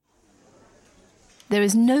There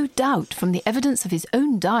is no doubt from the evidence of his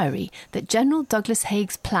own diary that General Douglas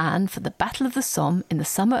Haig's plan for the Battle of the Somme in the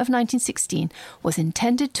summer of 1916 was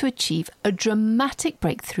intended to achieve a dramatic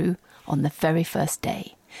breakthrough on the very first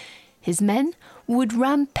day. His men would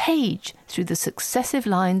rampage through the successive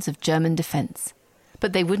lines of German defence.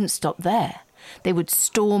 But they wouldn't stop there. They would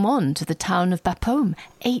storm on to the town of Bapaume,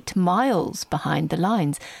 8 miles behind the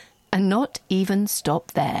lines, and not even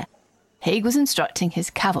stop there. Haig was instructing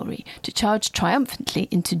his cavalry to charge triumphantly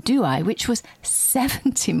into Douai, which was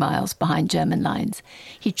 70 miles behind German lines.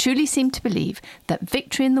 He truly seemed to believe that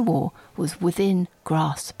victory in the war was within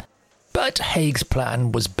grasp. But Haig's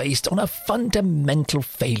plan was based on a fundamental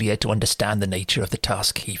failure to understand the nature of the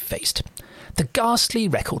task he faced. The ghastly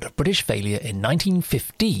record of British failure in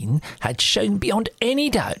 1915 had shown beyond any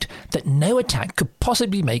doubt that no attack could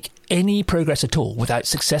possibly make any progress at all without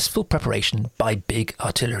successful preparation by big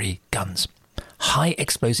artillery guns. High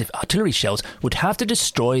explosive artillery shells would have to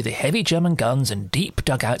destroy the heavy German guns and deep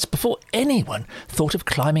dugouts before anyone thought of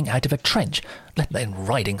climbing out of a trench, let alone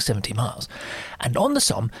riding 70 miles. And on the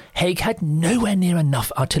Somme, Haig had nowhere near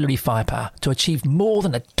enough artillery firepower to achieve more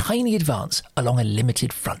than a tiny advance along a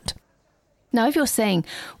limited front. Now, if you're saying,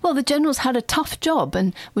 well, the generals had a tough job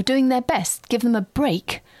and were doing their best, give them a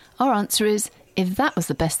break, our answer is, if that was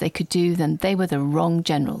the best they could do, then they were the wrong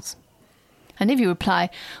generals. And if you reply,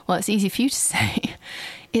 well, it's easy for you to say,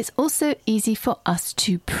 it's also easy for us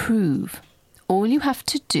to prove. All you have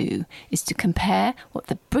to do is to compare what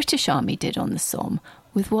the British Army did on the Somme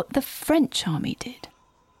with what the French Army did.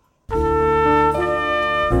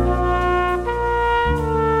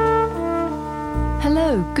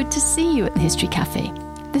 Hello, good to see you at the History Cafe.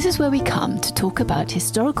 This is where we come to talk about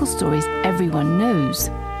historical stories everyone knows.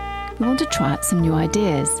 We want to try out some new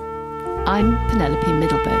ideas. I'm Penelope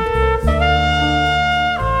Middlebone.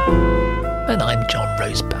 And I'm John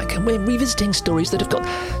Roseback, and we're revisiting stories that have got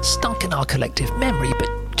stuck in our collective memory but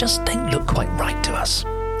just don't look quite right to us.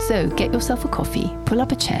 So get yourself a coffee, pull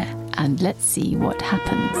up a chair, and let's see what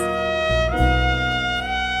happens.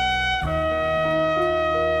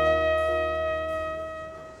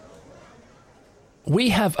 We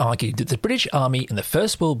have argued that the British Army in the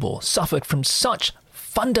First World War suffered from such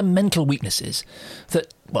fundamental weaknesses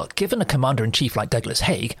that, well, given a commander-in-chief like Douglas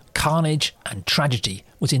Haig, carnage and tragedy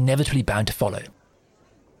was inevitably bound to follow.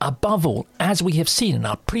 Above all, as we have seen in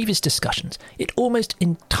our previous discussions, it almost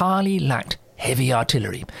entirely lacked heavy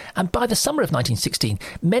artillery, and by the summer of 1916,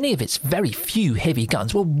 many of its very few heavy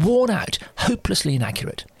guns were worn out, hopelessly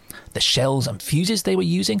inaccurate. The shells and fuses they were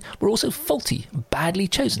using were also faulty and badly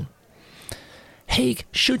chosen. Haig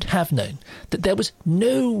should have known that there was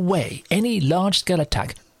no way any large-scale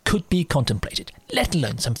attack could be contemplated, let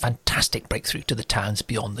alone some fantastic breakthrough to the towns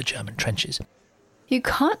beyond the German trenches. You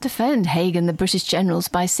can't defend Haig and the British generals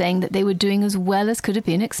by saying that they were doing as well as could have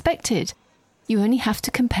been expected. You only have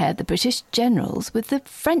to compare the British generals with the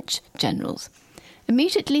French generals.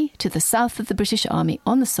 Immediately to the south of the British Army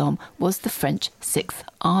on the Somme was the French Sixth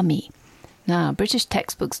Army. Now, British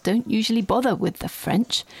textbooks don't usually bother with the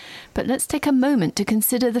French, but let's take a moment to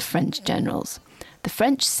consider the French generals. The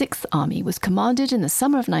French Sixth Army was commanded in the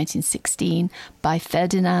summer of 1916 by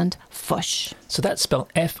Ferdinand Foch. So that's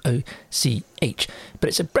spelled F-O-C-H, but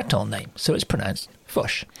it's a Breton name, so it's pronounced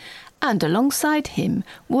Foch. And alongside him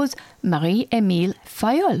was Marie-Émile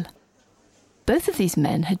Fayolle. Both of these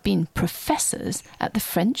men had been professors at the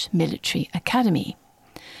French Military Academy.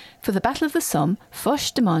 For the Battle of the Somme,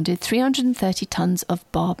 Foch demanded 330 tons of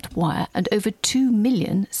barbed wire and over 2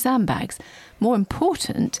 million sandbags. More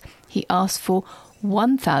important, he asked for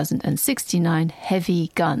 1,069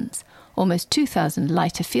 heavy guns, almost 2,000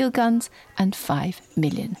 lighter field guns, and 5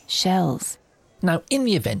 million shells. Now, in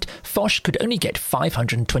the event, Foch could only get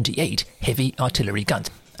 528 heavy artillery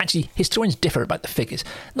guns. Actually, historians differ about the figures,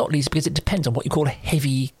 not least because it depends on what you call a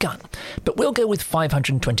heavy gun. But we'll go with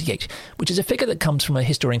 528, which is a figure that comes from a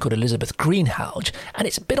historian called Elizabeth Greenhalgh, and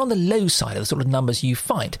it's a bit on the low side of the sort of numbers you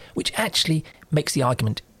find, which actually makes the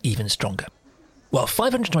argument even stronger. Well,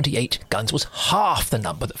 528 guns was half the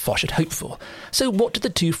number that Foch had hoped for. So what did the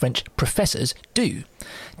two French professors do?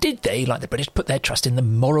 Did they, like the British, put their trust in the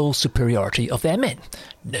moral superiority of their men?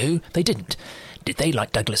 No, they didn't. Did they,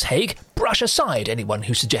 like Douglas Haig, brush aside anyone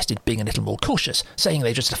who suggested being a little more cautious, saying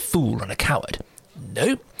they're just a fool and a coward?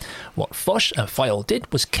 No. What Foch and Fayolle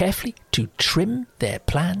did was carefully to trim their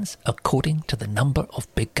plans according to the number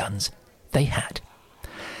of big guns they had.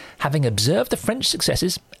 Having observed the French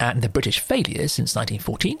successes and the British failures since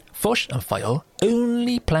 1914, Foch and Fayolle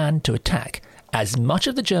only planned to attack as much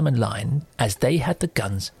of the German line as they had the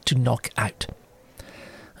guns to knock out.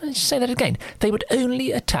 Let's say that again. They would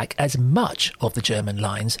only attack as much of the German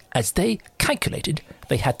lines as they calculated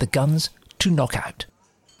they had the guns to knock out.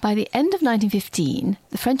 By the end of 1915,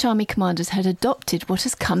 the French army commanders had adopted what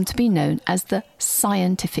has come to be known as the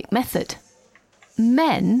scientific method.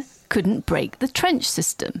 Men couldn't break the trench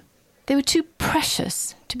system. They were too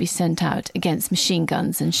precious to be sent out against machine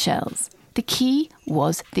guns and shells. The key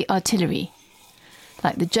was the artillery.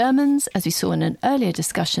 Like the Germans, as we saw in an earlier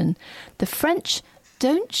discussion, the French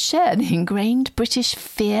don't share the ingrained British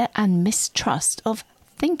fear and mistrust of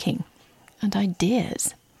thinking and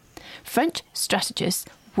ideas. French strategists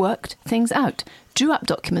worked things out, drew up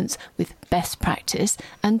documents with best practice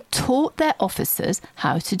and taught their officers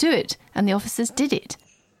how to do it, and the officers did it.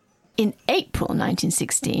 In April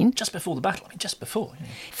 1916... Just before the battle, just before.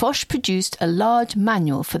 Foch produced a large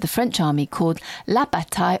manual for the French army called La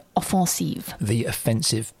Bataille Offensive. The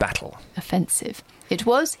offensive battle. Offensive. It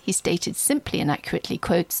was, he stated simply and accurately,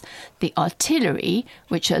 quotes, the artillery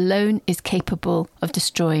which alone is capable of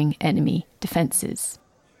destroying enemy defences.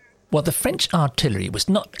 Well, the French artillery was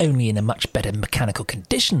not only in a much better mechanical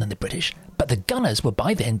condition than the British, but the gunners were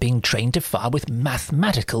by then being trained to fire with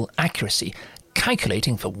mathematical accuracy,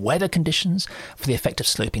 calculating for weather conditions, for the effect of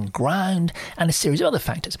sloping ground, and a series of other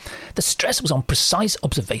factors. The stress was on precise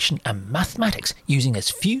observation and mathematics, using as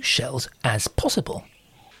few shells as possible.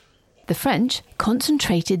 The French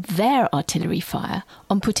concentrated their artillery fire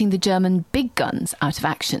on putting the German big guns out of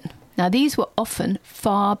action. Now, these were often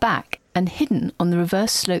far back and hidden on the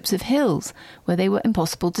reverse slopes of hills, where they were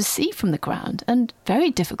impossible to see from the ground and very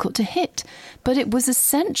difficult to hit. But it was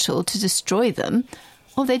essential to destroy them,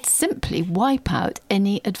 or they'd simply wipe out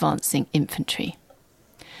any advancing infantry.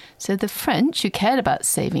 So the French, who cared about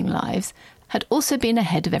saving lives, had also been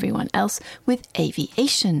ahead of everyone else with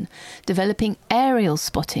aviation, developing aerial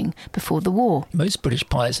spotting before the war. Most British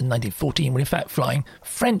pilots in 1914 were in fact flying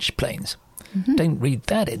French planes. Mm-hmm. Don't read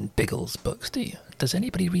that in Biggles' books, do you? Does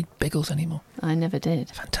anybody read Biggles anymore? I never did.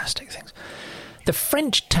 Fantastic things. The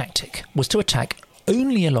French tactic was to attack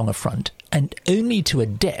only along a front and only to a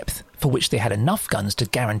depth for which they had enough guns to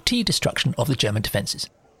guarantee destruction of the German defences.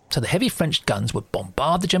 So the heavy French guns would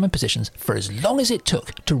bombard the German positions for as long as it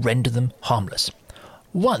took to render them harmless.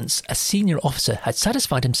 Once a senior officer had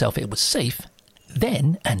satisfied himself it was safe,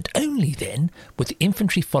 then, and only then, would the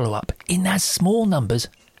infantry follow up in as small numbers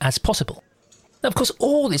as possible. Now, of course,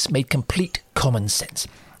 all this made complete common sense.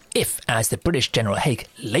 If, as the British General Haig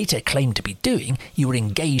later claimed to be doing, you were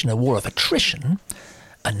engaged in a war of attrition,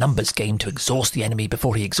 a numbers game to exhaust the enemy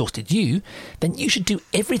before he exhausted you, then you should do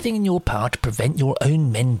everything in your power to prevent your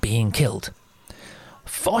own men being killed.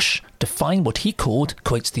 Foch defined what he called,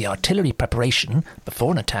 quotes, the artillery preparation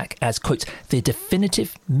before an attack as, quotes, the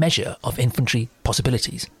definitive measure of infantry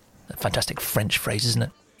possibilities. A fantastic French phrase, isn't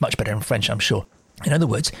it? Much better in French, I'm sure. In other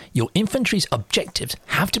words, your infantry's objectives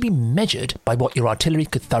have to be measured by what your artillery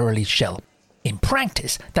could thoroughly shell. In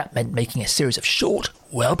practice, that meant making a series of short,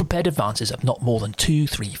 well-prepared advances of not more than 2,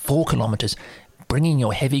 3, 4 kilometres, bringing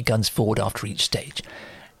your heavy guns forward after each stage.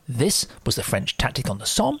 This was the French tactic on the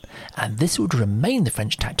Somme, and this would remain the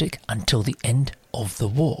French tactic until the end of the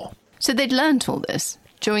war. So they'd learnt all this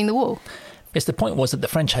during the war? Yes, the point was that the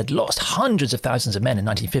French had lost hundreds of thousands of men in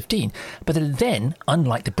 1915, but had then,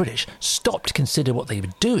 unlike the British, stopped to consider what they were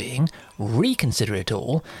doing, reconsider it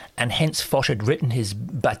all, and hence Foch had written his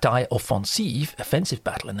Bataille Offensive, offensive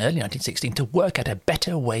battle, in early 1916 to work out a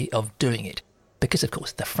better way of doing it. Because, of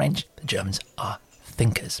course, the French, the Germans, are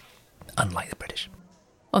thinkers, unlike the British.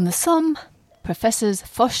 On the Somme, Professors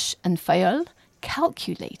Foch and Fayolle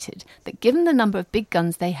calculated that given the number of big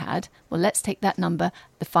guns they had, well, let's take that number,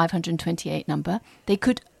 the 528 number, they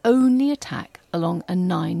could only attack along a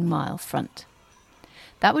 9-mile front.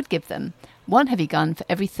 That would give them one heavy gun for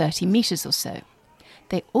every 30 metres or so.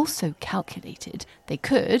 They also calculated they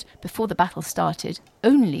could, before the battle started,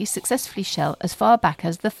 only successfully shell as far back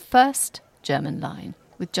as the first German line,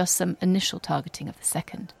 with just some initial targeting of the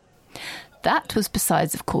second. That was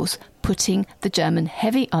besides, of course, putting the German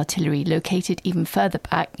heavy artillery located even further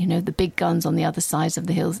back, the big guns on the other sides of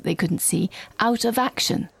the hills that they couldn't see, out of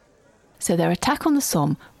action. So their attack on the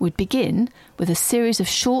Somme would begin with a series of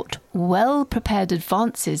short, well-prepared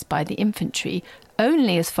advances by the infantry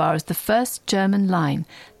only as far as the first German line,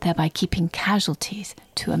 thereby keeping casualties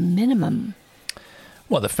to a minimum.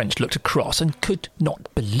 Well, the French looked across and could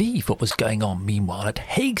not believe what was going on meanwhile at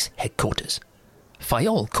Haig's headquarters.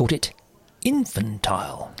 Fayolle called it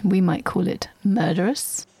infantile. We might call it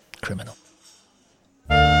murderous. Criminal.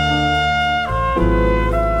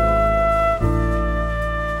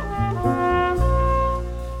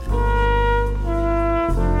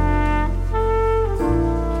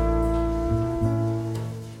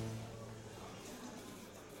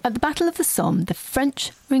 Battle of the Somme, the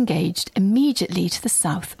French were engaged immediately to the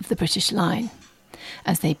south of the British line.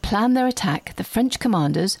 As they planned their attack, the French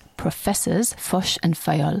commanders, Professors Foch and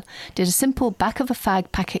Fayolle, did a simple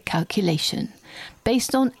back-of-a-fag packet calculation.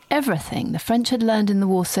 Based on everything the French had learned in the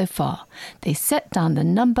war so far, they set down the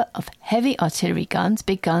number of heavy artillery guns,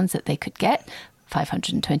 big guns that they could get,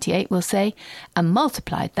 528 we'll say, and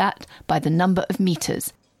multiplied that by the number of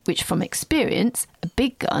metres, which from experience a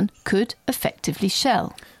big gun could effectively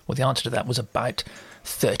shell. Well, the answer to that was about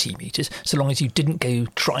 30 metres, so long as you didn't go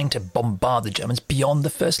trying to bombard the Germans beyond the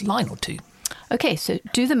first line or two. OK, so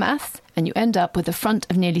do the math, and you end up with a front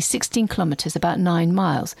of nearly 16 kilometres, about 9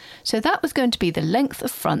 miles. So that was going to be the length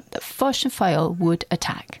of front that Foch and Fayolle would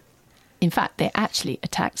attack. In fact, they actually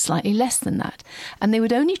attacked slightly less than that, and they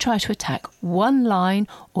would only try to attack one line,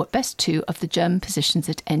 or at best two, of the German positions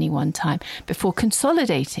at any one time, before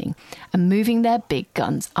consolidating and moving their big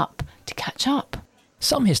guns up to catch up.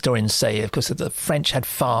 Some historians say, of course, that the French had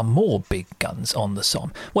far more big guns on the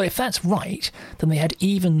Somme. Well, if that's right, then they had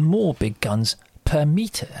even more big guns per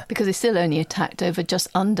metre. Because they still only attacked over just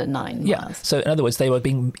under 9 miles. Yeah, so in other words, they were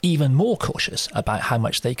being even more cautious about how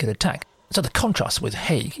much they could attack. So the contrast with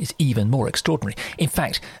Haig is even more extraordinary. In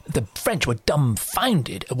fact, the French were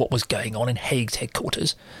dumbfounded at what was going on in Haig's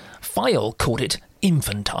headquarters. Fayolle called it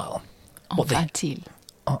infantile. Infantile.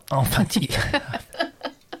 Infantile.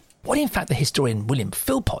 What in fact the historian William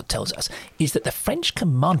Philpott tells us is that the French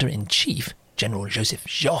commander-in-chief, General Joseph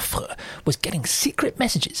Joffre, was getting secret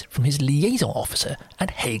messages from his liaison officer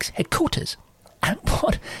at Haig's headquarters. And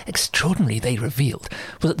what extraordinarily they revealed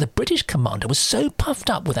was that the British commander was so puffed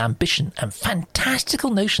up with ambition and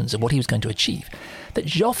fantastical notions of what he was going to achieve that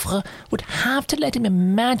Joffre would have to let him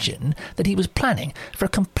imagine that he was planning for a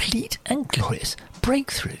complete and glorious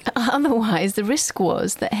breakthrough. Otherwise, the risk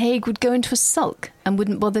was that Haig would go into a sulk and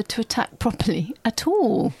wouldn't bother to attack properly at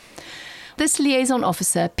all. This liaison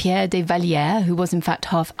officer, Pierre de Vallière, who was in fact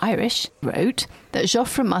half Irish, wrote that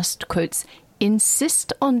Joffre must, quotes,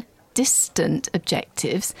 insist on distant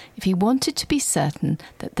objectives if he wanted to be certain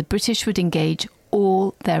that the British would engage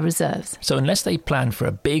all their reserves. So unless they planned for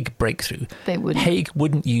a big breakthrough, Haig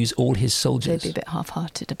wouldn't use all his soldiers. They'd be a bit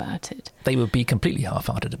half-hearted about it. They would be completely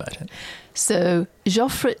half-hearted about it. So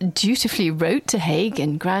Joffre dutifully wrote to Haig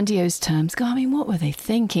in grandiose terms. God, I mean, what were they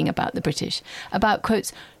thinking about the British? About,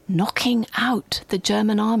 quotes, knocking out the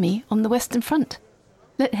German army on the Western Front.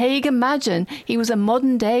 Let Haig imagine he was a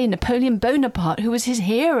modern-day Napoleon Bonaparte who was his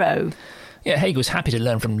hero. Yeah, Haig was happy to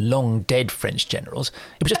learn from long-dead French generals.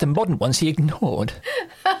 It was just the modern ones he ignored.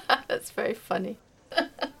 That's very funny.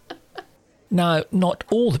 Now, not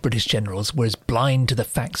all the British generals were as blind to the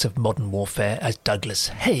facts of modern warfare as Douglas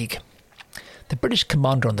Haig. The British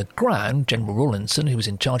commander on the ground, General Rawlinson, who was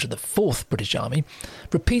in charge of the 4th British Army,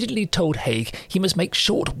 repeatedly told Haig he must make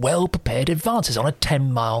short, well-prepared advances on a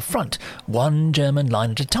 10-mile front, one German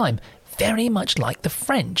line at a time, very much like the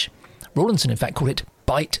French. Rawlinson, in fact, called it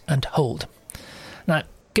bite and hold. Now,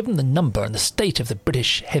 given the number and the state of the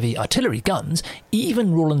British heavy artillery guns,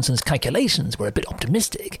 even Rawlinson's calculations were a bit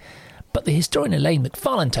optimistic. But the historian Elaine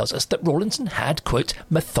Macfarlane tells us that Rawlinson had, quote,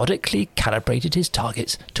 methodically calibrated his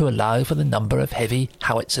targets to allow for the number of heavy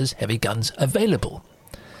howitzers, heavy guns available.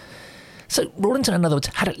 So Rawlinson, in other words,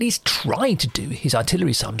 had at least tried to do his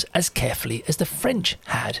artillery sums as carefully as the French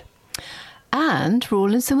had. And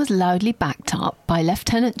Rawlinson was loudly backed up by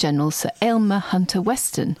Lieutenant General Sir Aylmer Hunter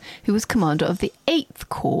Weston, who was commander of the 8th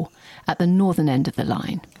Corps at the northern end of the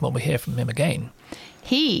line. Well, we hear from him again.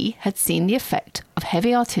 He had seen the effect of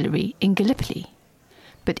heavy artillery in Gallipoli.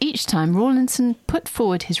 But each time Rawlinson put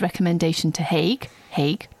forward his recommendation to Haig,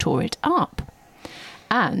 Haig tore it up.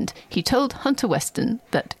 And he told Hunter Weston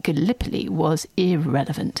that Gallipoli was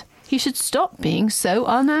irrelevant. He should stop being so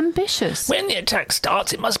unambitious. When the attack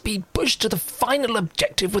starts, it must be pushed to the final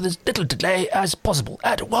objective with as little delay as possible,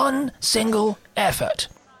 at one single effort.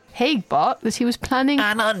 Haig barked that he was planning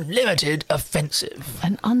an unlimited offensive.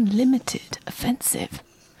 An unlimited offensive.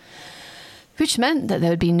 Which meant that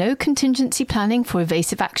there would be no contingency planning for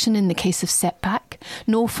evasive action in the case of setback,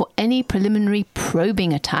 nor for any preliminary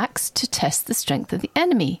probing attacks to test the strength of the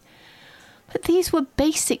enemy. But these were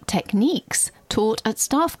basic techniques taught at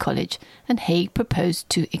Staff College, and Haig proposed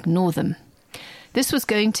to ignore them. This was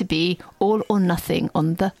going to be all or nothing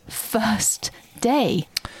on the first day.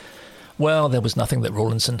 Well, there was nothing that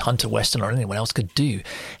Rawlinson, Hunter Weston or anyone else could do.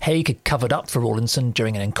 Haig had covered up for Rawlinson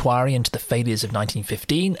during an inquiry into the failures of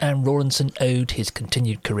 1915, and Rawlinson owed his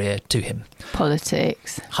continued career to him.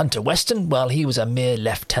 Politics. Hunter Weston, well, he was a mere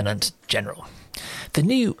lieutenant general. The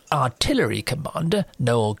new artillery commander,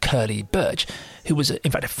 Noel Curley Birch, who was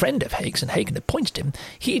in fact a friend of Haig's and Haig had appointed him,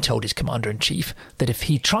 he told his commander-in-chief that if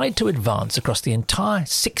he tried to advance across the entire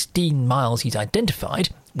 16 miles he'd identified,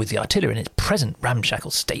 with the artillery in its present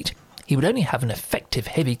ramshackle state, he would only have an effective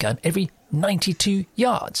heavy gun every 92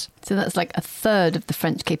 yards. So that's like a third of the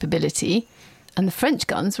French capability, and the French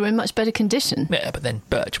guns were in much better condition. Yeah, but then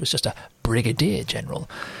Birch was just a brigadier general.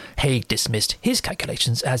 Haig dismissed his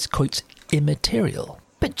calculations as, quotes, immaterial.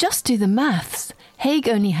 But just do the maths. Haig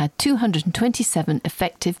only had 227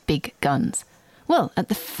 effective big guns. Well, at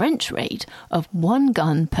the French rate of 1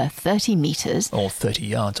 gun per 30 metres... Or 30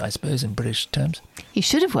 yards, I suppose, in British terms. He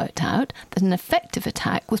should have worked out that an effective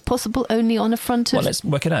attack was possible only on a front of... Well, let's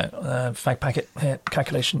work it out. Fag packet,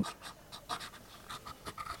 calculation.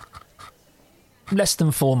 Less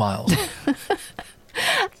than 4 miles.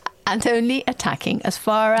 And only attacking as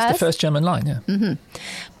far as... It's the first German line, yeah. Mm-hmm.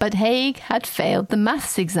 But Haig had failed the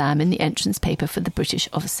maths exam in the entrance paper for the British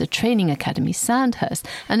Officer Training Academy, Sandhurst,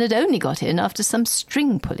 and had only got in after some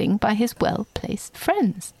string-pulling by his well-placed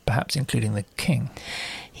friends. Perhaps including the king.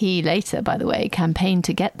 He later, by the way, campaigned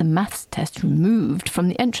to get the maths test removed from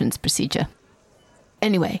the entrance procedure.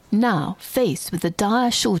 Anyway, now, faced with the dire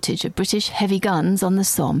shortage of British heavy guns on the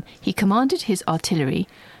Somme, he commanded his artillery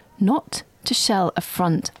not to shell a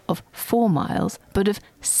front of 4 miles, but of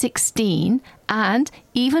 16, and,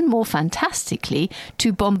 even more fantastically,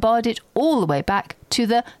 to bombard it all the way back to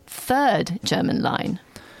the 3rd German line.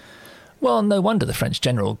 Well, no wonder the French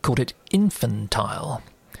general called it infantile.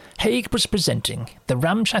 Haig was presenting the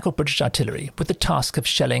ramshackle British artillery with the task of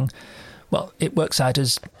shelling, well, it works out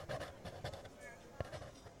as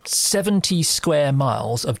 70 square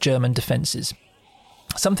miles of German defences.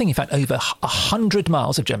 Something, in fact, over 100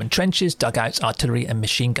 miles of German trenches, dugouts, artillery and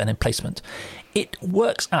machine gun emplacement. It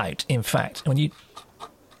works out, in fact, when you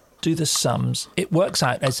do the sums, it works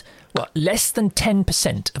out as, well, less than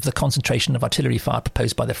 10% of the concentration of artillery fire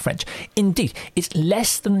proposed by the French. Indeed, it's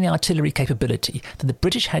less than the artillery capability that the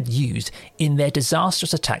British had used in their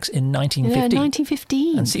disastrous attacks in 1915. Yeah,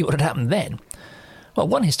 1915. And see what had happened then. Well,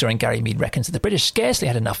 one historian, Gary Mead, reckons that the British scarcely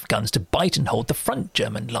had enough guns to bite and hold the front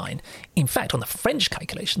German line. In fact, on the French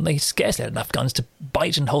calculation, they scarcely had enough guns to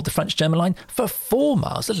bite and hold the French German line for 4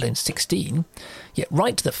 miles, let alone 16. Yet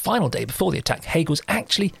right to the final day before the attack, Haig was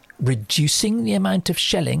actually reducing the amount of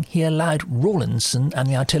shelling he allowed Rawlinson and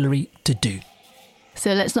the artillery to do.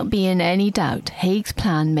 So let's not be in any doubt, Haig's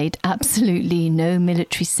plan made absolutely no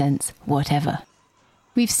military sense whatever.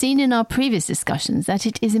 We've seen in our previous discussions that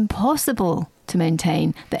it is impossible to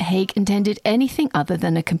maintain that Haig intended anything other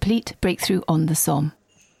than a complete breakthrough on the Somme.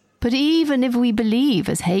 But even if we believe,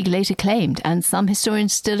 as Haig later claimed, and some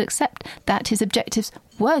historians still accept, that his objectives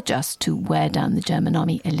were just to wear down the German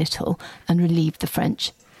army a little and relieve the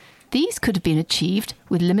French, these could have been achieved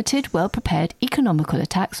with limited, well-prepared, economical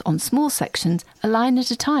attacks on small sections, a line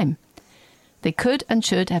at a time. They could and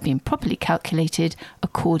should have been properly calculated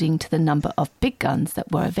according to the number of big guns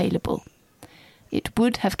that were available. It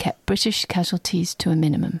would have kept British casualties to a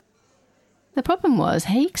minimum. The problem was,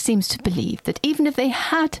 Haig seems to believe that even if they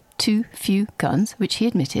had too few guns, which he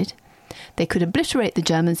admitted, they could obliterate the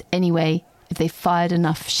Germans anyway if they fired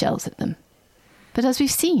enough shells at them. But as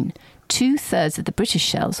we've seen, 2/3 of the British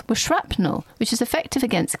shells were shrapnel, which is effective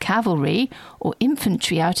against cavalry or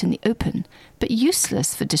infantry out in the open, but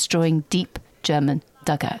useless for destroying deep German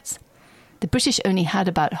dugouts. The British only had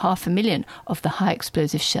about 500,000 of the high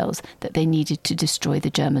explosive shells that they needed to destroy the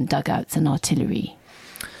German dugouts and artillery.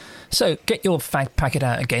 So get your fag packet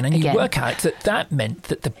out again, and you work out that that meant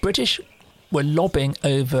that the British were lobbing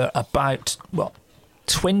over about,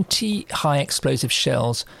 20 high explosive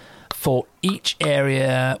shells for each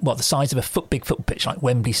area, the size of a big football pitch like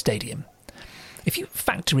Wembley Stadium. If you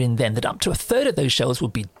factor in then that up to 1/3 of those shells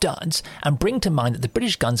would be duds, and bring to mind that the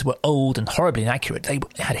British guns were old and horribly inaccurate, they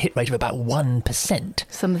had a hit rate of about 1%.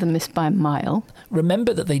 Some of them missed by a mile.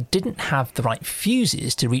 Remember that they didn't have the right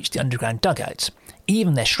fuses to reach the underground dugouts.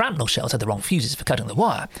 Even their shrapnel shells had the wrong fuses for cutting the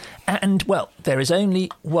wire. And, there is only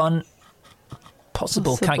one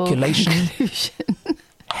possible calculation.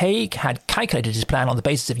 Haig had calculated his plan on the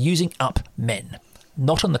basis of using up men,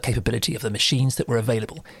 not on the capability of the machines that were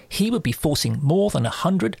available. He would be forcing more than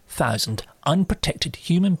 100,000 unprotected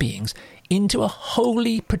human beings into a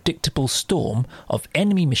wholly predictable storm of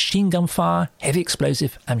enemy machine gun fire, heavy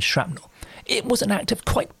explosive and shrapnel. It was an act of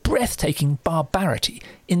quite breathtaking barbarity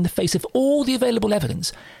in the face of all the available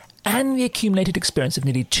evidence and the accumulated experience of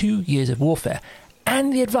nearly 2 years of warfare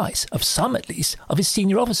and the advice of some, at least, of his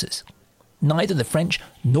senior officers. Neither the French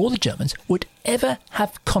nor the Germans would ever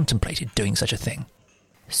have contemplated doing such a thing.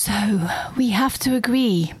 So, we have to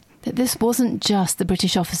agree. that this wasn't just the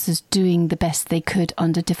British officers doing the best they could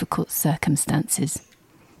under difficult circumstances.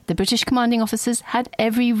 The British commanding officers had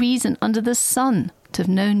every reason under the sun to have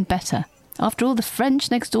known better. After all, the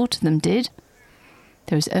French next door to them did.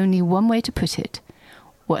 There is only one way to put it.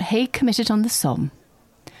 What Haig committed on the Somme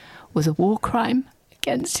was a war crime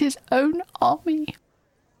against his own army.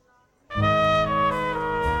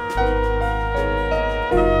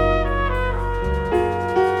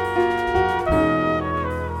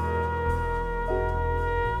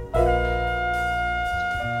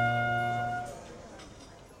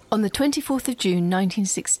 On the 24th of June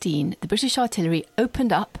 1916, the British artillery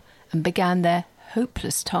opened up and began their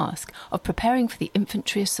hopeless task of preparing for the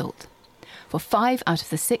infantry assault. For 5 out of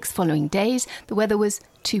the 6 following days, the weather was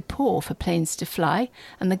too poor for planes to fly,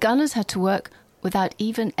 and the gunners had to work without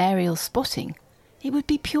even aerial spotting. It would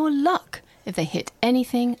be pure luck if they hit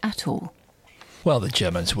anything at all. Well, the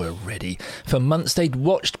Germans were ready. For months they'd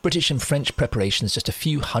watched British and French preparations just a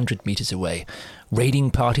few hundred metres away. Raiding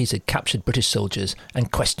parties had captured British soldiers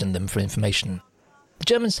and questioned them for information. The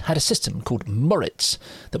Germans had a system called Moritz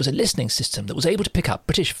that was a listening system that was able to pick up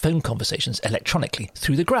British phone conversations electronically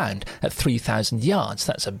through the ground at 3,000 yards.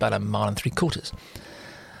 That's about 1.75 miles.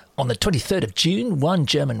 On the 23rd of June, one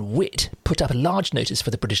German wit put up a large notice for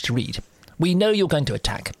the British to read. "We know you're going to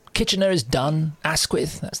attack. Kitchener is done.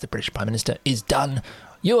 Asquith," that's the British Prime Minister, "is done.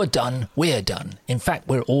 You're done. We're done. In fact,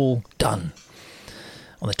 we're all done."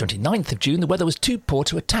 On the 29th of June, the weather was too poor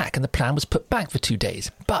to attack and the plan was put back for 2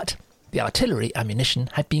 days. But the artillery ammunition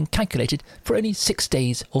had been calculated for only 6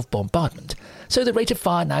 days of bombardment. So the rate of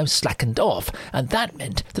fire now slackened off, and that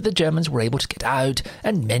meant that the Germans were able to get out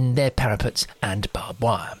and mend their parapets and barbed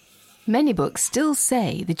wire. Many books still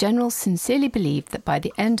say the generals sincerely believed that by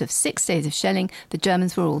the end of 6 days of shelling, the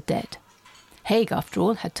Germans were all dead. Haig, after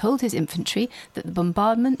all, had told his infantry that the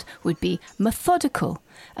bombardment would be methodical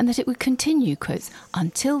and that it would continue, quotes,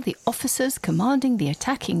 until the officers commanding the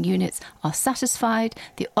attacking units are satisfied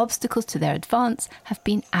the obstacles to their advance have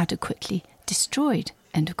been adequately destroyed,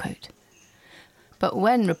 end of quote. But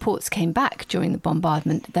when reports came back during the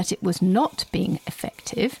bombardment that it was not being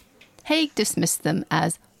effective, Haig dismissed them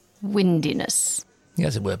as windiness.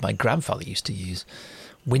 That's a word my grandfather used to use.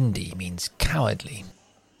 Windy means cowardly.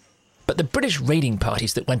 But the British raiding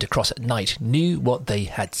parties that went across at night knew what they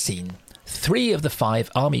had seen. 3 of the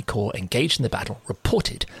 5 army corps engaged in the battle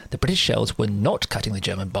reported the British shells were not cutting the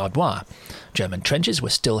German barbed wire. German trenches were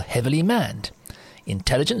still heavily manned.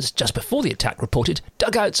 Intelligence just before the attack reported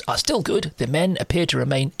dugouts are still good. The men appear to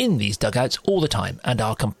remain in these dugouts all the time and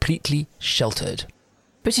are completely sheltered.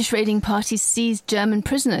 British raiding parties seized German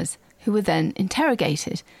prisoners, who were then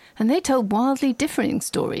interrogated, and they told wildly differing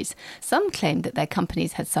stories. Some claimed that their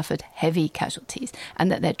companies had suffered heavy casualties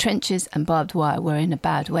and that their trenches and barbed wire were in a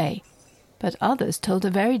bad way. But others told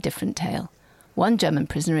a very different tale. One German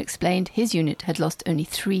prisoner explained his unit had lost only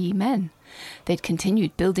 3 men. They'd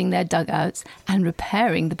continued building their dugouts and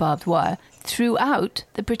repairing the barbed wire throughout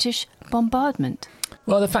the British bombardment.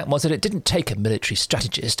 Well, the fact was that it didn't take a military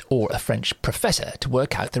strategist or a French professor to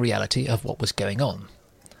work out the reality of what was going on.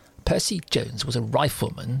 Percy Jones was a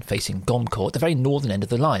rifleman facing Gommecourt at the very northern end of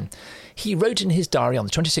the line. He wrote in his diary on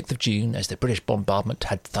the 26th of June, as the British bombardment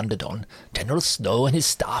had thundered on, "General Snow and his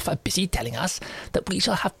staff are busy telling us that we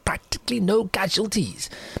shall have practically no casualties,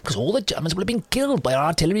 because all the Germans will have been killed by our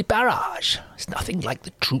artillery barrage. It's nothing like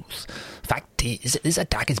the truth. Fact is that this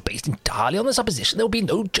attack is based entirely on the supposition there will be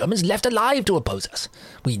no Germans left alive to oppose us.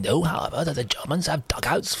 We know, however, that the Germans have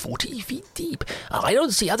dugouts 40 feet deep, and I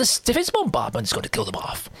don't see how the stiffest bombardment is going to kill them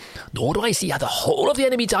off. Nor do I see how the whole of the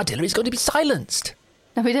enemy's artillery is going to be silenced."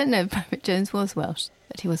 Now, we don't know if Private Jones was Welsh,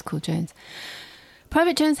 but he was called Jones.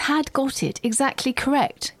 Private Jones had got it exactly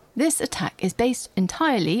correct. This attack is based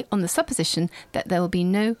entirely on the supposition that there will be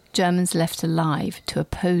no Germans left alive to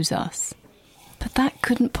oppose us. But that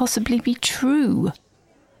couldn't possibly be true.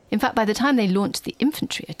 In fact, by the time they launched the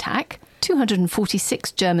infantry attack,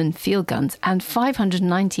 246 German field guns and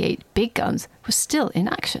 598 big guns were still in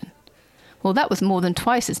action. Well, that was more than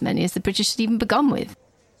twice as many as the British had even begun with.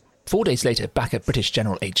 4 days later, back at British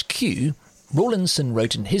General HQ, Rawlinson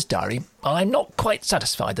wrote in his diary, "I'm not quite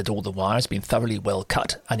satisfied that all the wire has been thoroughly well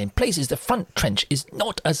cut, and in places the front trench is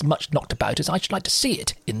not as much knocked about as I should like to see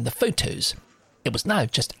it in the photos." It was now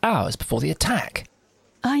just hours before the attack.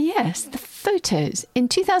 Ah, yes, the photos. In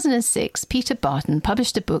 2006, Peter Barton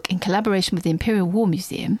published a book in collaboration with the Imperial War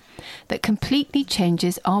Museum that completely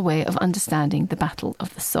changes our way of understanding the Battle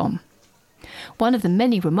of the Somme. One of the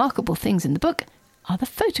many remarkable things in the book are the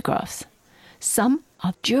photographs. Some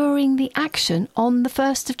are during the action on the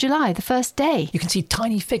 1st of July, the first day. You can see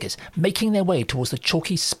tiny figures making their way towards the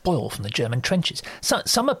chalky spoil from the German trenches.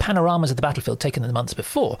 Some are panoramas of the battlefield taken in the months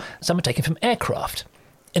before, some are taken from aircraft.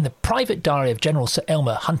 In the private diary of General Sir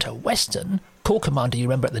Elmer Hunter Weston, Corps Commander, you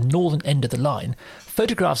remember, at the northern end of the line,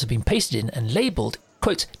 photographs have been pasted in and labelled,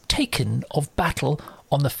 quote, taken of battle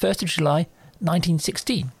on the 1st of July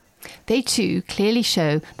 1916. They too clearly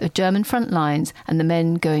show the German front lines and the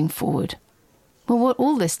men going forward. Well, what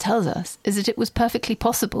all this tells us is that it was perfectly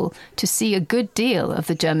possible to see a good deal of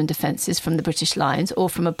the German defences from the British lines or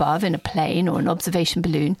from above in a plane or an observation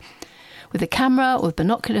balloon. With a camera or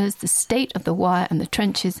binoculars, the state of the wire and the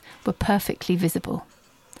trenches were perfectly visible.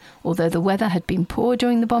 Although the weather had been poor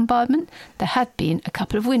during the bombardment, there had been a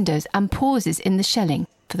couple of windows and pauses in the shelling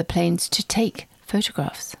for the planes to take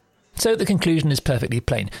photographs. So the conclusion is perfectly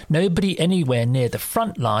plain. Nobody anywhere near the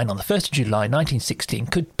front line on the 1st of July 1916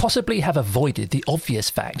 could possibly have avoided the obvious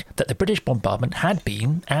fact that the British bombardment had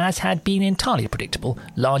been, as had been entirely predictable,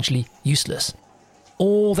 largely useless.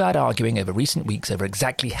 All that arguing over recent weeks over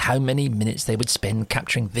exactly how many minutes they would spend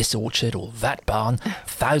capturing this orchard or that barn,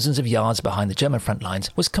 thousands of yards behind the German front lines,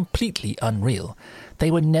 was completely unreal. They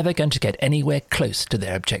were never going to get anywhere close to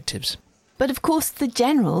their objectives. But of course the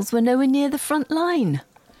generals were nowhere near the front line.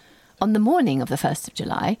 On the morning of the 1st of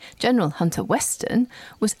July, General Hunter Weston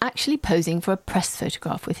was actually posing for a press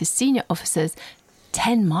photograph with his senior officers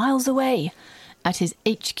 10 miles away at his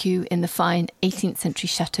HQ in the fine 18th century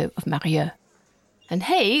chateau of Marieux. And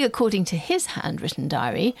Haig, according to his handwritten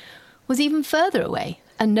diary, was even further away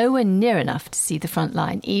and nowhere near enough to see the front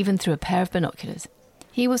line, even through a pair of binoculars.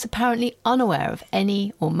 He was apparently unaware of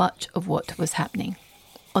any or much of what was happening.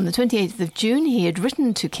 On the 28th of June, he had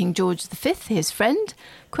written to King George V, his friend,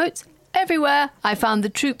 quote, "Everywhere I found the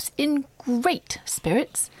troops in great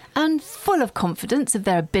spirits and full of confidence of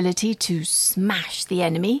their ability to smash the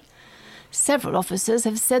enemy. Several officers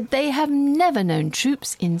have said they have never known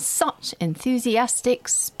troops in such enthusiastic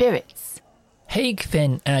spirits." Haig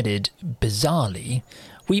then added, bizarrely,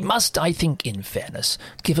 "We must, I think, in fairness,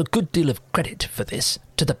 give a good deal of credit for this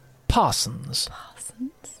to the parsons."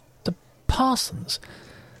 Parsons? The parsons?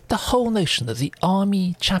 The whole notion that the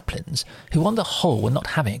army chaplains, who on the whole were not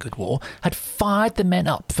having a good war, had fired the men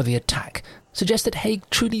up for the attack, suggests that Haig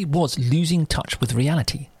truly was losing touch with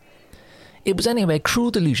reality. It was anyway a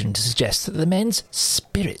cruel delusion to suggest that the men's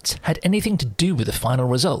spirits had anything to do with the final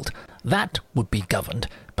result. That would be governed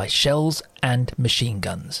by shells and machine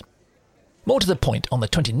guns. More to the point, on the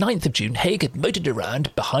 29th of June, Haig had motored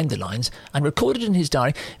around behind the lines and recorded in his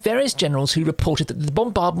diary various generals who reported that the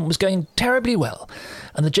bombardment was going terribly well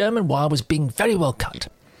and the German wire was being very well cut.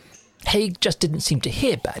 Haig just didn't seem to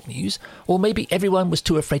hear bad news, or maybe everyone was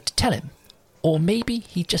too afraid to tell him, or maybe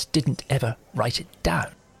he just didn't ever write it down.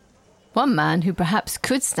 One man who perhaps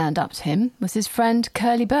could stand up to him was his friend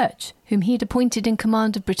Curly Birch, whom he'd appointed in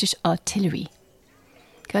command of British artillery.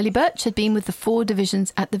 Curly Birch had been with the 4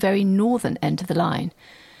 divisions at the very northern end of the line.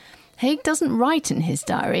 Haig doesn't write in his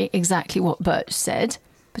diary exactly what Birch said,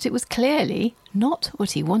 but it was clearly not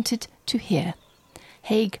what he wanted to hear.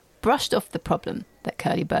 Haig brushed off the problem that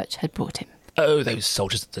Curly Birch had brought him. Oh, those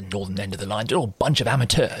soldiers at the northern end of the line, they're all a bunch of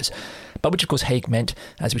amateurs. By which, of course, Haig meant,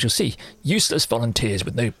 as we shall see, useless volunteers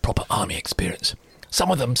with no proper army experience. Some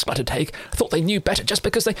of them, spluttered Haig, thought they knew better just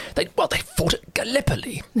because they fought at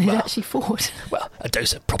Gallipoli. They actually fought. Well, a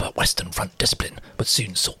dose of proper Western Front discipline would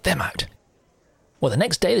soon sort them out. Well, the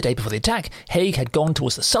next day, the day before the attack, Haig had gone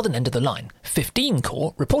towards the southern end of the line. 15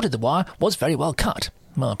 Corps reported the wire was very well cut.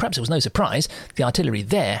 Well, perhaps it was no surprise. The artillery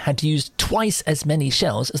there had used twice as many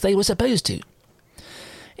shells as they were supposed to.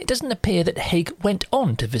 It doesn't appear that Haig went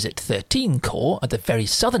on to visit 13 Corps at the very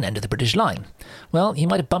southern end of the British line. Well, he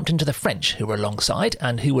might have bumped into the French who were alongside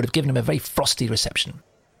and who would have given him a very frosty reception.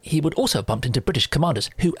 He would also have bumped into British commanders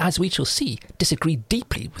who, as we shall see, disagreed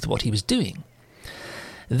deeply with what he was doing.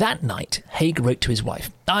 That night, Haig wrote to his wife,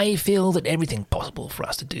 "I feel that everything possible for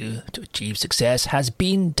us to do to achieve success has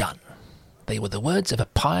been done." They were the words of a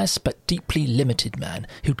pious but deeply limited man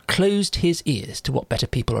who'd closed his ears to what better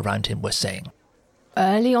people around him were saying.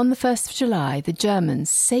 Early on the 1st of July, the Germans,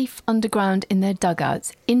 safe underground in their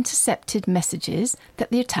dugouts, intercepted messages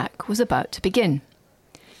that the attack was about to begin.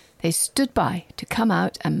 They stood by to come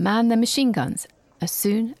out and man their machine guns as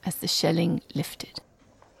soon as the shelling lifted.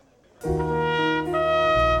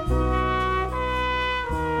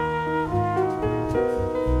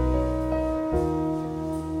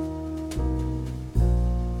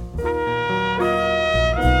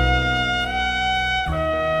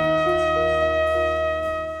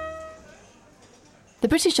 The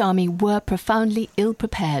British Army were profoundly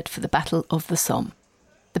ill-prepared for the Battle of the Somme.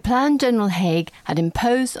 The plan General Haig had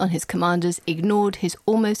imposed on his commanders ignored his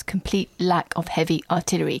almost complete lack of heavy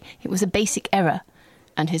artillery. It was a basic error,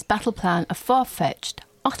 and his battle plan a far-fetched,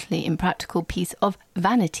 utterly impractical piece of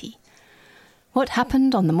vanity. What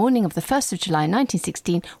happened on the morning of the 1st of July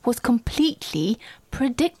 1916 was completely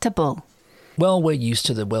predictable. Well, we're used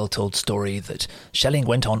to the well-told story that shelling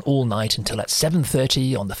went on all night until at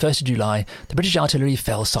 7:30 on the 1st of July, the British artillery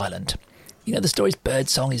fell silent. You know, the story's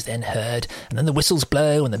birdsong is then heard, and then the whistles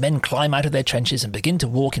blow and the men climb out of their trenches and begin to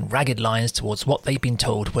walk in ragged lines towards what they'd been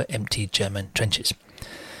told were empty German trenches.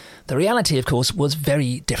 The reality, of course, was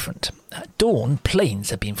very different. At dawn, planes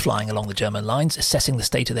had been flying along the German lines, assessing the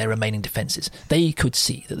state of their remaining defences. They could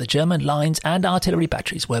see that the German lines and artillery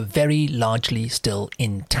batteries were very largely still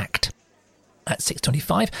intact. At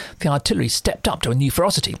 6:25, the artillery stepped up to a new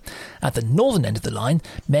ferocity. At the northern end of the line,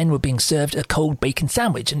 men were being served a cold bacon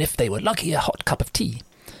sandwich and, if they were lucky, a hot cup of tea.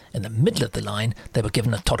 In the middle of the line, they were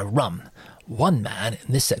given a tot of rum. One man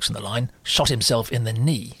in this section of the line shot himself in the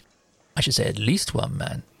knee. I should say at least one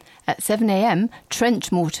man. At 7 a.m,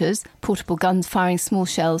 trench mortars, portable guns firing small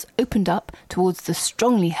shells, opened up towards the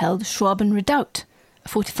strongly held Schwaben Redoubt, a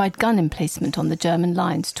fortified gun emplacement on the German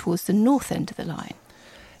lines towards the north end of the line.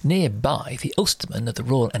 Nearby, the Ulstermen of the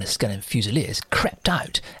Royal Enniskillen Fusiliers crept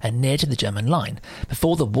out and near to the German line.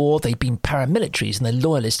 Before the war, they'd been paramilitaries in the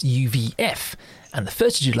Loyalist UVF, and the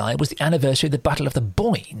 1st of July was the anniversary of the Battle of the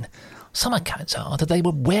Boyne. Some accounts are that they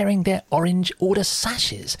were wearing their orange order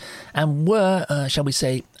sashes and were, shall we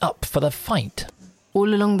say, up for the fight.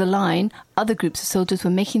 All along the line, other groups of soldiers were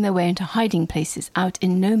making their way into hiding places out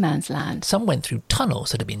in no man's land. Some went through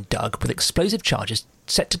tunnels that had been dug with explosive charges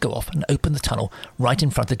set to go off and open the tunnel right in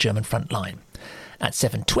front of the German front line. At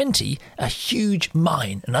 7:20, a huge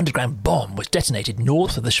mine, an underground bomb, was detonated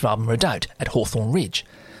north of the Schwaben Redoubt at Hawthorne Ridge.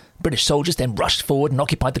 British soldiers then rushed forward and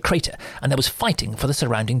occupied the crater, and there was fighting for the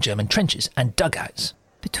surrounding German trenches and dugouts.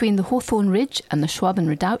 Between the Hawthorne Ridge and the Schwaben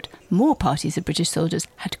Redoubt, more parties of British soldiers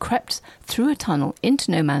had crept through a tunnel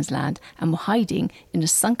into no man's land and were hiding in a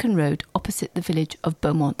sunken road opposite the village of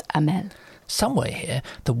Beaumont-Hamel. Somewhere here,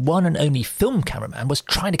 the one and only film cameraman was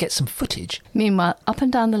trying to get some footage. Meanwhile, up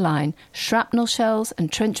and down the line, shrapnel shells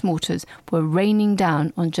and trench mortars were raining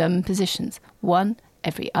down on German positions, one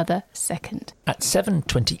every other second. At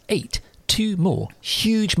 7:28, two more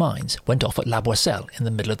huge mines went off at La Boisselle in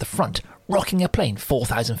the middle of the front, rocking a plane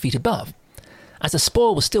 4,000 feet above. As the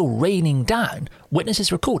spoil was still raining down,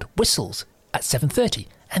 witnesses record whistles at 7:30,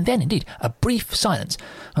 and then, indeed, a brief silence.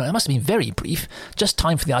 Well, it must have been very brief, just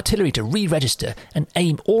time for the artillery to re-register and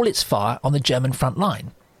aim all its fire on the German front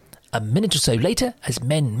line. A minute or so later, as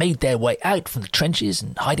men made their way out from the trenches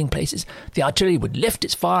and hiding places, the artillery would lift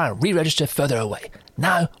its fire and re-register further away.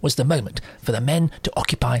 Now was the moment for the men to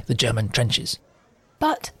occupy the German trenches.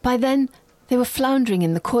 But by then, they were floundering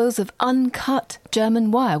in the coils of uncut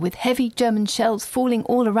German wire, with heavy German shells falling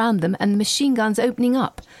all around them and the machine guns opening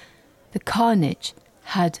up. The carnage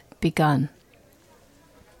had begun.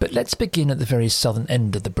 But let's begin at the very southern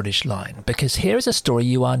end of the British line, because here is a story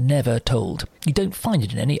you are never told. You don't find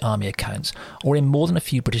it in any army accounts or in more than a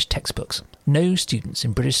few British textbooks. No students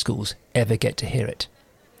in British schools ever get to hear it.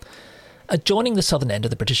 Adjoining the southern end of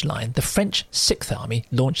the British line, the French 6th Army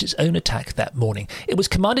launched its own attack that morning. It was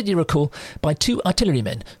commanded, you recall, by two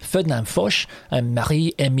artillerymen, Ferdinand Foch and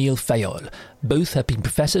Marie-Émile Fayolle. Both had been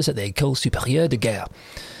professors at the École Supérieure de Guerre.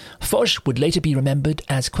 Foch would later be remembered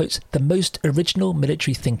as, quotes, the most original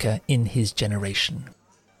military thinker in his generation.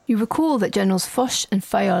 You recall that Generals Foch and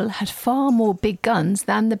Fayolle had far more big guns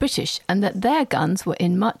than the British, and that their guns were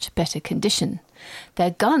in much better condition.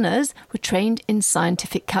 Their gunners were trained in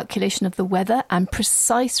scientific calculation of the weather and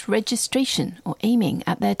precise registration, or aiming,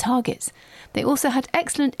 at their targets. They also had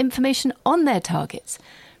excellent information on their targets.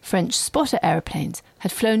 French spotter aeroplanes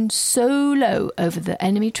had flown so low over the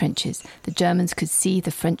enemy trenches the Germans could see the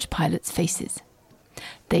French pilots' faces.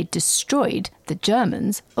 They destroyed the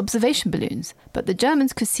Germans' observation balloons, but the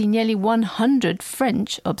Germans could see nearly 100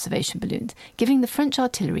 French observation balloons, giving the French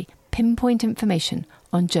artillery pinpoint information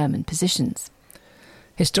on German positions.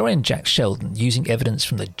 Historian Jack Sheldon, using evidence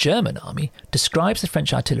from the German army, describes the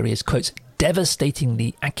French artillery as, quotes,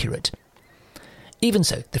 devastatingly accurate. Even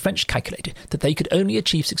so, the French calculated that they could only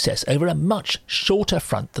achieve success over a much shorter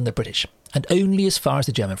front than the British, and only as far as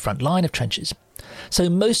the German front line of trenches. So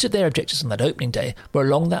most of their objectives on that opening day were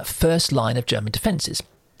along that first line of German defences.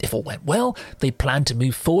 If all went well, they planned to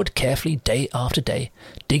move forward carefully day after day,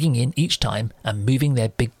 digging in each time and moving their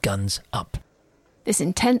big guns up. This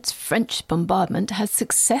intense French bombardment had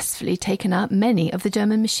successfully taken out many of the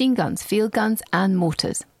German machine guns, field guns and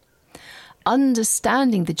mortars.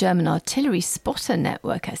 understanding the German artillery spotter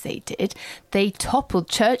network as they did, they toppled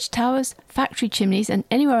church towers, factory chimneys and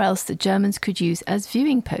anywhere else the Germans could use as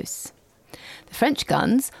viewing posts. The French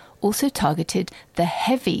guns also targeted the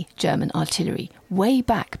heavy German artillery way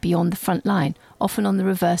back beyond the front line, often on the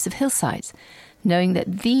reverse of hillsides, knowing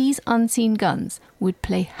that these unseen guns would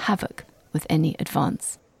play havoc with any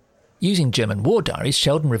advance. Using German war diaries,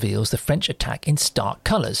 Sheldon reveals the French attack in stark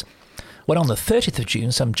colours. When on the 30th of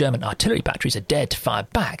June some German artillery batteries had dared to fire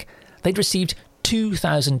back, they'd received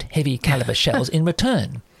 2,000 heavy caliber shells in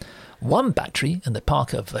return. One battery in the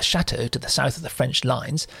park of the Chateau to the south of the French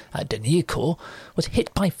lines at Deniercourt was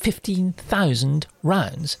hit by 15,000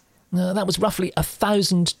 rounds. That was roughly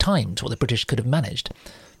 1,000 times what the British could have managed.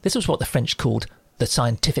 This was what the French called the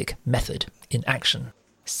scientific method in action.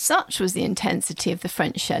 Such was the intensity of the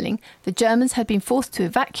French shelling, the Germans had been forced to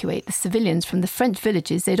evacuate the civilians from the French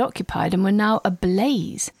villages they'd occupied and were now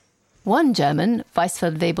ablaze. One German,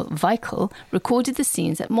 Weisfeldwebel Weichel, recorded the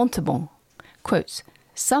scenes at Montauban. Quotes,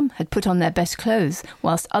 "Some had put on their best clothes,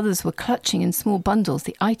 whilst others were clutching in small bundles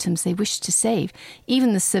the items they wished to save.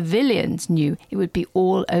 Even the civilians knew it would be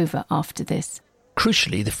all over after this."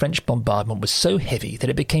 Crucially, the French bombardment was so heavy that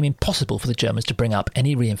it became impossible for the Germans to bring up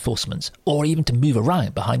any reinforcements or even to move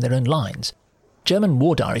around behind their own lines. German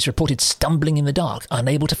war diaries reported stumbling in the dark,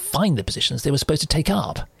 unable to find the positions they were supposed to take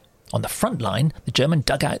up. On the front line, the German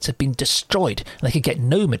dugouts had been destroyed and they could get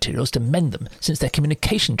no materials to mend them since their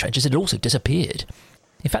communication trenches had also disappeared.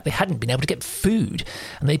 In fact, they hadn't been able to get food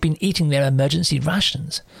and they'd been eating their emergency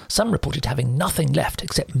rations. Some reported having nothing left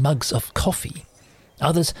except mugs of coffee.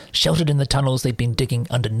 Others sheltered in the tunnels they'd been digging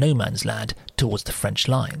under no man's land towards the French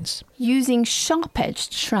lines. Using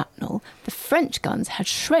sharp-edged shrapnel, the French guns had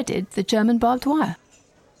shredded the German barbed wire.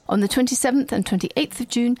 On the 27th and 28th of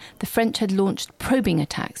June, the French had launched probing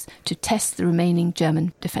attacks to test the remaining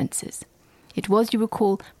German defences. It was, you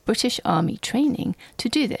recall, British Army training to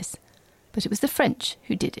do this, but it was the French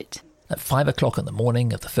who did it. At 5 o'clock on the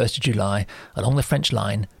morning of the 1st of July, along the French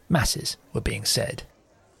line, masses were being said.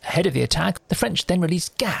 Ahead of the attack, the French then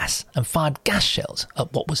released gas and fired gas shells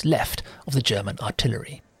at what was left of the German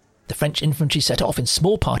artillery. The French infantry set off in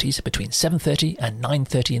small parties between 7:30 and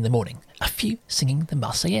 9:30 in the morning, a few singing the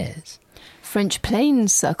Marseillaise. French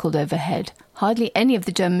planes circled overhead. Hardly any of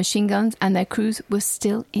the German machine guns and their crews were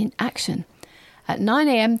still in action. At 9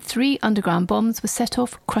 a.m, 3 underground bombs were set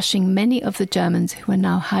off, crushing many of the Germans who were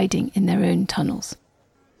now hiding in their own tunnels.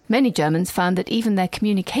 Many Germans found that even their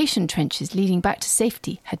communication trenches leading back to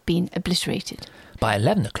safety had been obliterated. By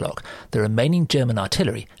 11 o'clock, the remaining German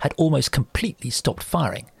artillery had almost completely stopped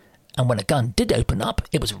firing, and when a gun did open up,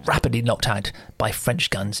 it was rapidly knocked out by French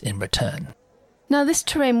guns in return. Now, this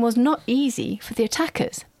terrain was not easy for the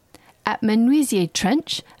attackers. At Menuisier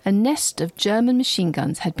Trench, a nest of German machine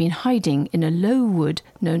guns had been hiding in a low wood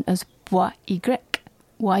known as Bois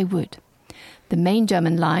Y wood. The main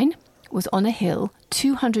German line was on a hill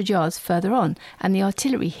 200 yards further on, and the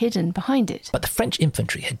artillery hidden behind it. But the French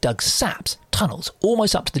infantry had dug saps, tunnels,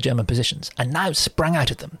 almost up to the German positions, and now sprang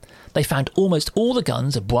out of them. They found almost all the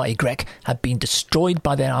guns of Bois Y had been destroyed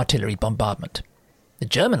by their artillery bombardment. The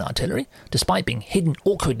German artillery, despite being hidden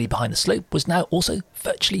awkwardly behind the slope, was now also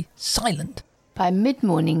virtually silent. By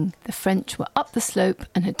mid-morning, the French were up the slope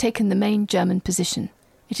and had taken the main German position.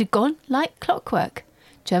 It had gone like clockwork.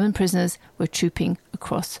 German prisoners were trooping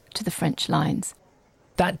across to the French lines.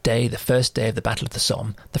 That day, the first day of the Battle of the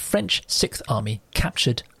Somme, the French 6th Army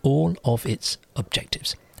captured all of its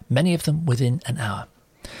objectives, many of them within an hour.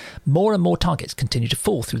 More and more targets continued to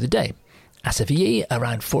fall through the day. Assavilliers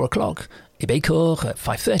around 4 o'clock, Hébécourt at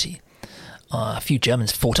 5:30. A few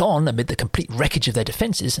Germans fought on amid the complete wreckage of their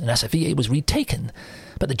defences, and Assavilliers was retaken.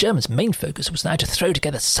 But the Germans' main focus was now to throw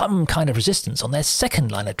together some kind of resistance on their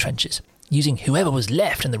second line of trenches, using whoever was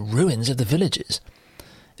left in the ruins of the villages.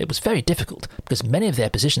 It was very difficult because many of their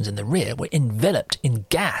positions in the rear were enveloped in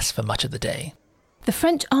gas for much of the day. The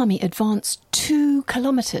French army advanced 2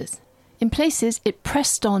 kilometres. In places, it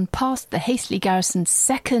pressed on past the hastily garrisoned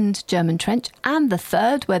 2nd German trench and the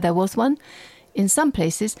 3rd, where there was one. In some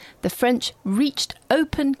places, the French reached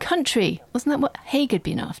open country. Wasn't that what Haig had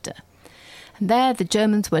been after? And there the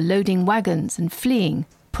Germans were loading wagons and fleeing,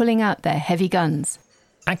 pulling out their heavy guns.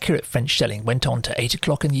 Accurate French shelling went on to 8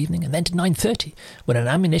 o'clock in the evening and then to 9:30, when an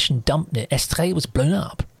ammunition dump near Estrées was blown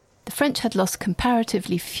up. The French had lost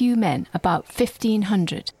comparatively few men, about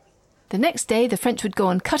 1,500. The next day, the French would go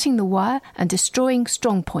on cutting the wire and destroying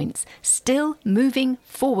strong points, still moving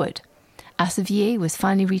forward. Assavilliers was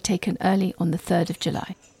finally retaken early on the 3rd of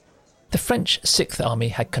July. The French Sixth Army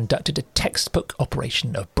had conducted a textbook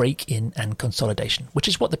operation of break-in and consolidation, which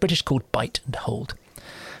is what the British called bite and hold.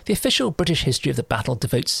 The official British history of the battle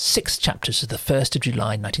devotes 6 chapters to the 1st of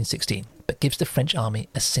July 1916, but gives the French army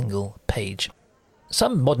a single page.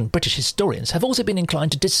 Some modern British historians have also been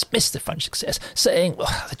inclined to dismiss the French success, saying,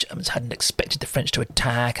 well, the Germans hadn't expected the French to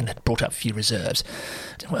attack and had brought out few reserves.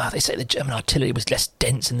 Well, they say the German artillery was less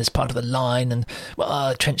dense in this part of the line and, well,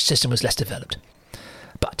 the trench system was less developed.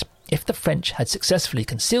 But if the French had successfully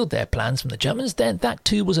concealed their plans from the Germans, then that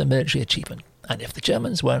too was a military achievement. And if the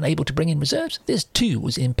Germans were unable to bring in reserves, this too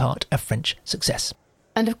was in part a French success.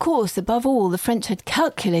 And of course, above all, the French had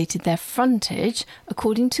calculated their frontage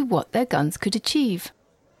according to what their guns could achieve.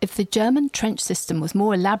 If the German trench system was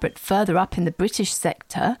more elaborate further up in the British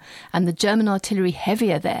sector and the German artillery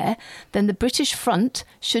heavier there, then the British front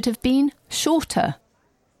should have been shorter.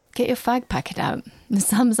 Get your fag packet out. The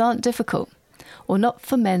sums aren't difficult. Or not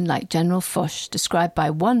for men like General Foch, described by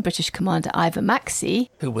one British commander, Ivor Maxey,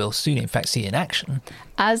 who we'll soon in fact see in action,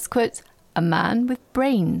 as, quote, a man with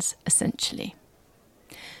brains, essentially.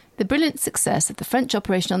 The brilliant success of the French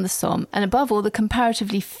operation on the Somme, and above all the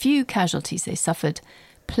comparatively few casualties they suffered,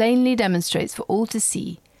 plainly demonstrates for all to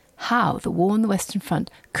see how the war on the Western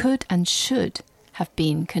Front could and should have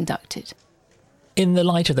been conducted. In the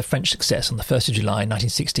light of the French success on the 1st of July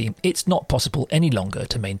 1916, it's not possible any longer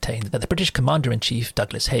to maintain that the British Commander-in-Chief,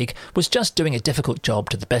 Douglas Haig, was just doing a difficult job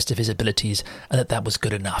to the best of his abilities and that was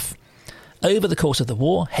good enough. Over the course of the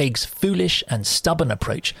war, Haig's foolish and stubborn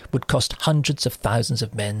approach would cost hundreds of thousands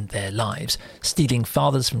of men their lives, stealing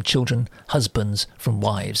fathers from children, husbands from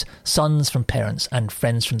wives, sons from parents, and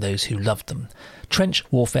friends from those who loved them. Trench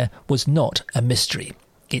warfare was not a mystery.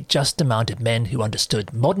 It just demanded men who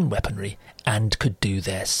understood modern weaponry and could do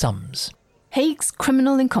their sums. Haig's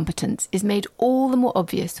criminal incompetence is made all the more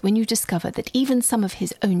obvious when you discover that even some of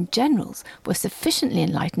his own generals were sufficiently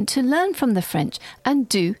enlightened to learn from the French and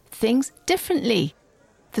do things differently.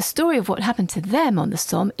 The story of what happened to them on the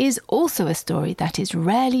Somme is also a story that is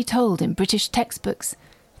rarely told in British textbooks.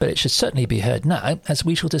 But it should certainly be heard now, as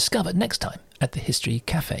we shall discover next time at the History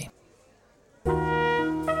Café.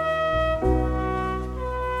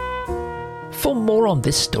 For more on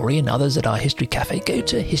this story and others at our History Café, go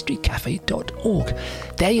to historycafe.org.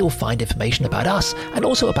 There you'll find information about us and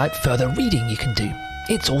also about further reading you can do.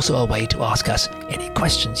 It's also a way to ask us any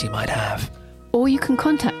questions you might have. Or you can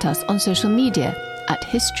contact us on social media at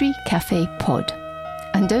History Café Pod.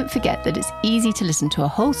 And don't forget that it's easy to listen to a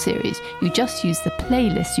whole series. You just use the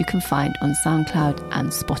playlist you can find on SoundCloud and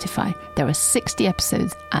Spotify. There are 60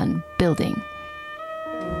 episodes and building.